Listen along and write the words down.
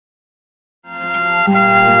A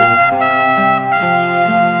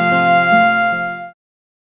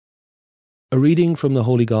reading from the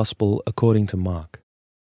Holy Gospel according to Mark.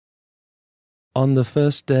 On the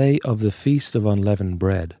first day of the Feast of Unleavened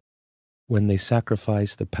Bread, when they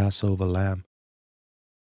sacrificed the Passover lamb,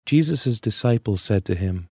 Jesus' disciples said to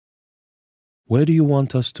him, "Where do you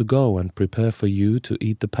want us to go and prepare for you to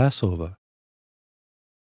eat the Passover?"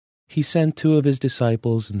 He sent 2 of his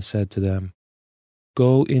disciples and said to them,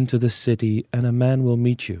 "Go into the city and a man will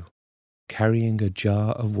meet you, carrying a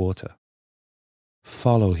jar of water.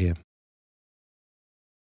 Follow him.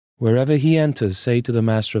 Wherever he enters, say to the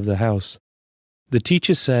master of the house, 'The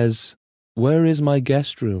teacher says, where is my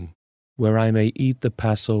guest room, where I may eat the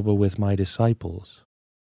Passover with my disciples?'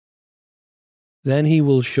 Then he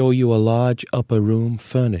will show you a large upper room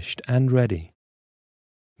furnished and ready.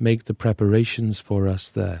 Make the preparations for us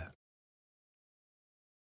there."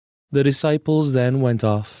 The disciples then went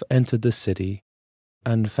off, entered the city,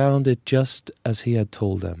 and found it just as he had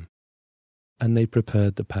told them, and they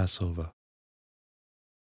prepared the Passover.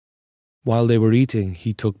 While they were eating,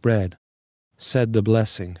 he took bread, said the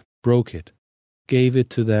blessing, broke it, gave it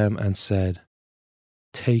to them, and said,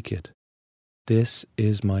 "Take it, this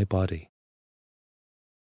is my body."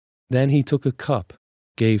 Then he took a cup,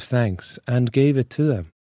 gave thanks, and gave it to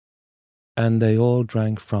them, and they all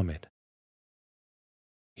drank from it.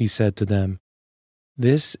 He said to them,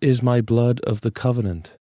 "This is my blood of the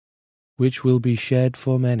covenant, which will be shed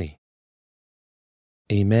for many.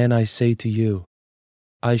 Amen, I say to you,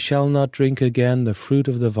 I shall not drink again the fruit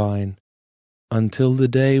of the vine until the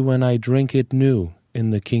day when I drink it new in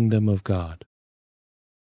the kingdom of God."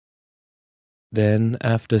 Then,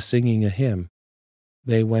 after singing a hymn,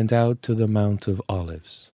 they went out to the Mount of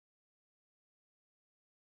Olives.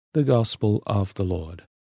 The Gospel of the Lord.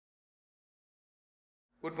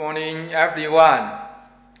 Good morning, everyone.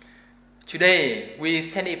 Today we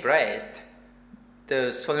celebrate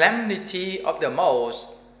the solemnity of the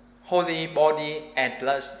most holy body and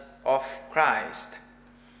blood of Christ.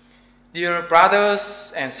 Dear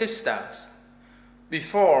brothers and sisters,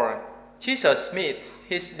 before Jesus meets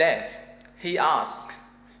his death, he asked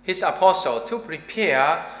his apostles to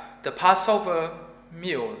prepare the Passover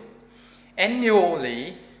meal.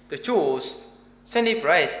 Annually, the Jews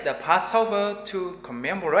celebrate the Passover to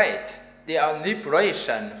commemorate their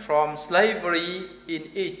liberation from slavery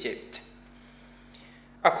in Egypt.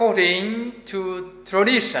 According to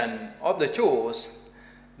tradition of the Jews,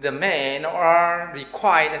 the men are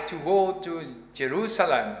required to go to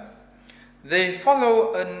Jerusalem. They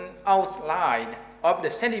follow an outline of the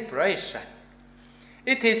celebration.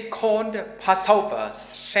 It is called Passover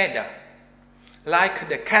Seder, like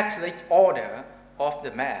the Catholic order of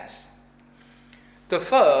the Mass. The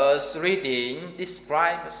first reading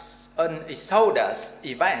describes an Exodus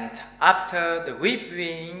event after the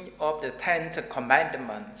giving of the 10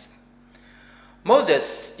 Commandments.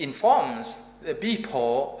 Moses informs the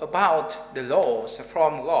people about the laws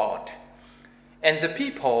from God, and the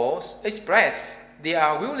people express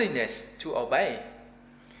their willingness to obey.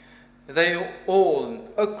 They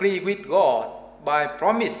all agree with God by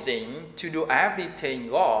promising to do everything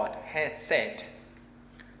God had said.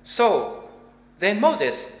 So, then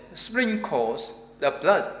Moses sprinkles the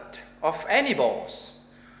blood of animals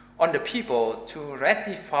on the people to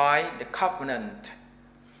ratify the covenant.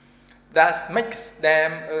 That makes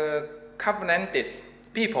them a covenanted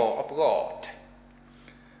people of God.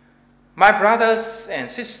 My brothers and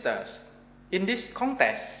sisters, in this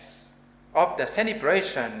context of the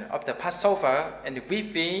celebration of the Passover and the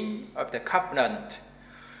giving of the covenant,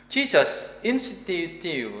 Jesus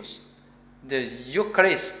institutes the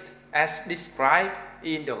Eucharist as described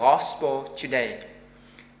in the Gospel today.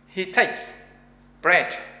 He takes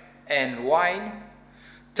bread and wine,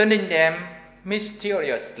 turning them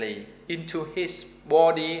mysteriously into his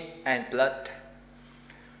body and blood.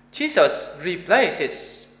 Jesus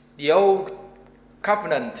replaces the old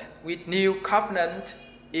covenant with new covenant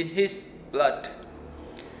in his blood,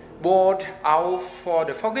 poured out for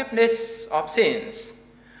the forgiveness of sins.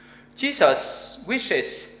 Jesus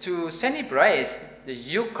wishes to celebrate the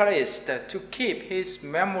Eucharist to keep his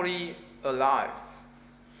memory alive.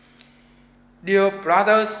 Dear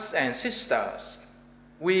brothers and sisters,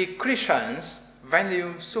 we Christians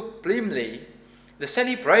value supremely the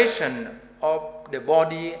celebration of the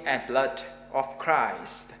body and blood of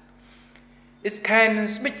Christ. It can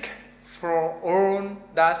speak for all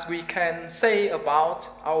that we can say about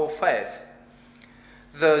our faith.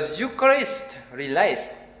 The Eucharist relates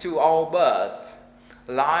to our birth,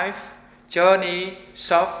 life, journey,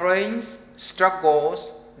 sufferings,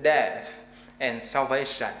 struggles, death, and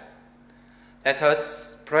salvation. Let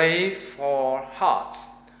us pray for hearts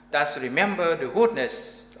that remember the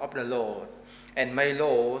goodness of the Lord, and may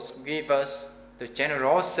Lord give us the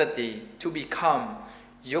generosity to become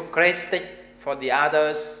Eucharistic for the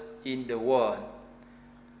others in the world.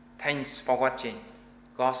 Thanks for watching.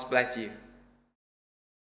 God bless you.